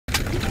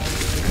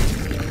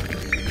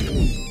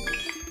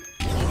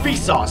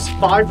Vsauce,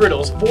 5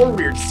 riddles, 4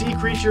 weird sea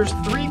creatures,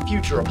 3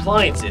 future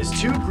appliances,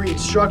 2 green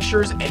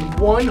structures, and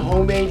 1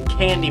 homemade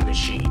candy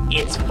machine.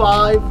 It's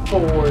 5,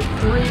 4, 3, 2,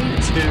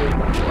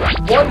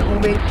 1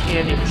 homemade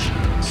candy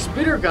machine.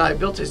 Spitter Guy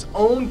built his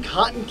own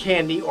cotton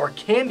candy or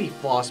candy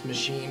floss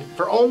machine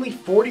for only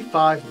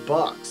 45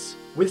 bucks.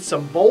 With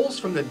some bowls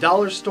from the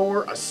dollar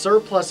store, a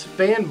surplus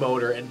fan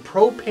motor, and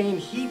propane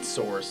heat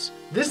source,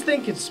 this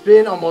thing can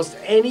spin almost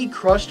any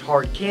crushed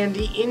hard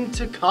candy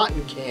into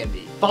cotton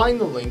candy. Find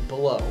the link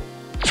below.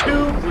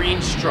 2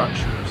 green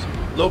structures.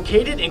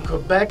 Located in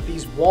Quebec,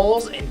 these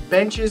walls and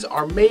benches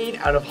are made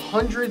out of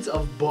hundreds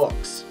of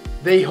books.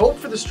 They hope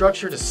for the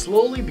structure to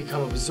slowly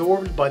become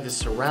absorbed by the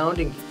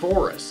surrounding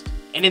forest,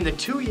 and in the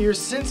 2 years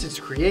since its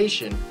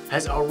creation,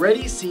 has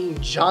already seen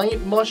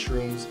giant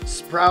mushrooms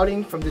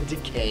sprouting from the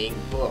decaying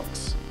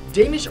books.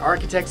 Danish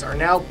architects are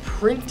now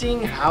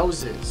printing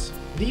houses.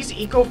 These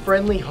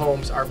eco-friendly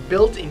homes are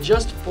built in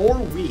just 4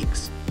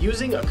 weeks,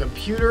 using a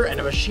computer and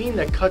a machine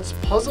that cuts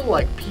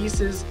puzzle-like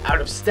pieces out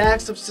of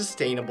stacks of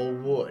sustainable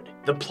wood.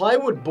 The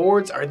plywood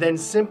boards are then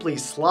simply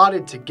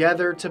slotted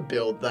together to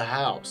build the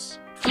house.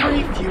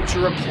 3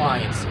 future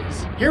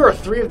appliances. Here are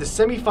 3 of the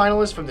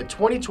semi-finalists from the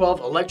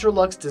 2012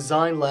 Electrolux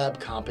Design Lab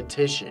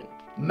competition.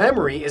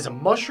 Memory is a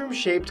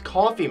mushroom-shaped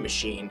coffee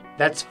machine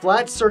that's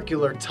flat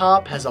circular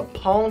top has a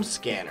palm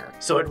scanner,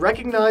 so it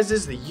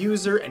recognizes the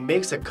user and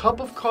makes a cup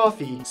of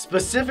coffee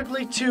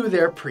specifically to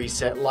their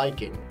preset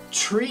liking.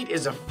 Treat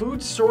is a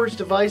food storage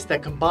device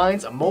that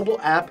combines a mobile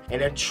app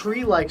and a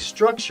tree-like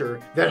structure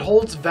that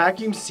holds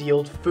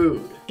vacuum-sealed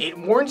food. It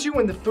warns you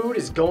when the food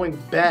is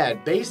going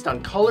bad based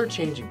on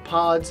color-changing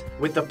pods,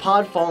 with the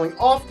pod falling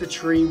off the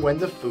tree when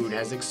the food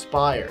has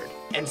expired.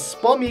 And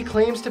Spummy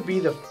claims to be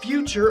the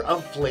future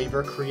of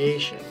flavor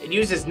creation. It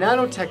uses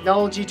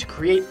nanotechnology to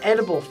create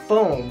edible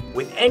foam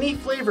with any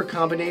flavor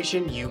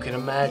combination you can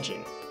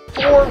imagine.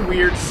 4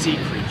 weird sea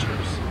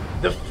creatures.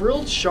 The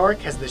Frilled Shark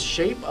has the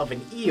shape of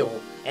an eel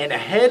and a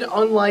head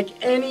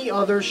unlike any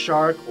other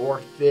shark or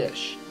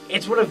fish.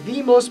 It's one of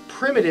the most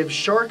primitive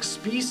shark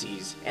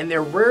species, and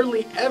they're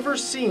rarely ever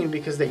seen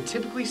because they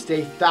typically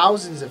stay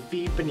thousands of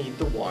feet beneath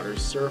the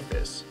water's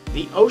surface.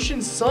 The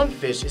ocean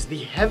sunfish is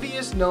the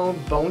heaviest known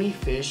bony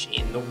fish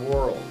in the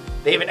world.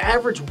 They have an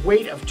average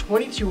weight of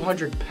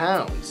 2,200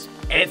 pounds,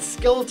 and its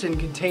skeleton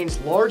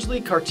contains largely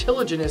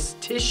cartilaginous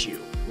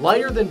tissue,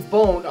 lighter than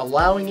bone,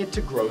 allowing it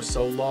to grow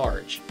so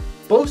large.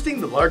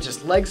 Boasting the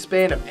largest leg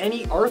span of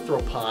any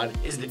arthropod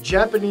is the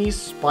Japanese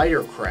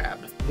spider crab.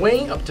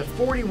 Weighing up to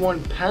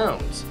 41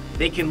 pounds,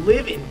 they can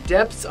live in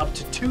depths up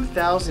to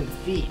 2,000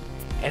 feet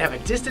and have a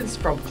distance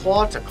from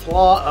claw to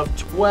claw of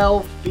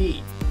 12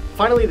 feet.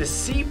 Finally, the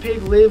sea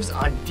pig lives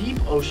on deep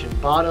ocean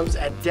bottoms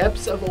at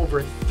depths of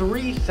over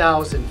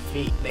 3,000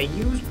 feet. They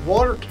use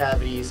water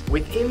cavities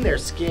within their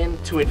skin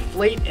to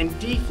inflate and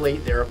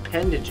deflate their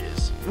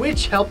appendages,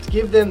 which helped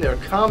give them their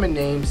common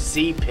name,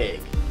 sea pig.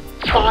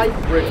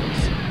 5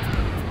 riddles.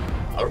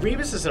 A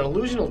rebus is an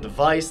illusional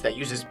device that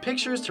uses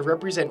pictures to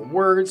represent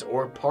words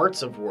or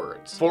parts of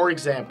words. For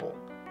example,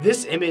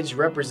 this image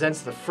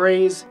represents the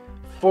phrase,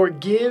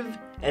 forgive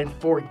and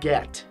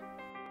forget.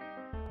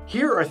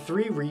 Here are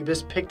 3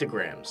 rebus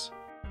pictograms.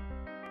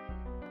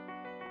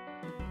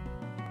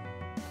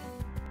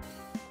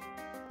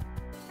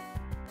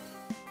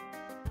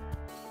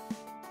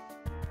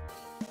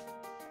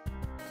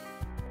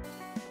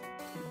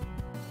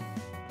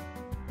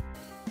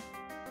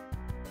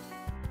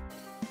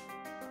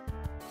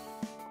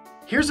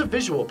 Here's a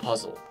visual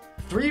puzzle.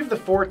 3 of the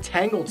 4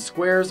 tangled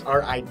squares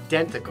are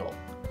identical.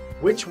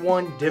 Which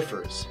one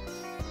differs?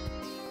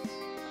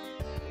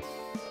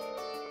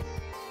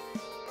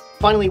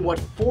 Finally, what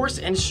force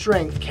and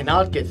strength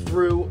cannot get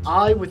through,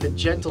 I with a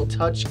gentle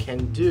touch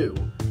can do,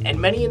 and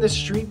many in the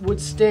street would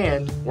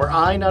stand were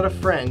I not a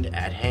friend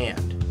at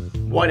hand.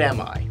 What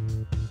am I?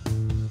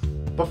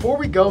 Before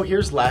we go,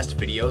 here's last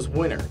video's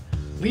winner.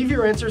 Leave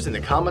your answers in the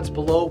comments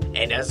below,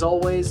 and as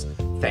always,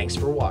 thanks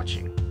for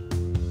watching.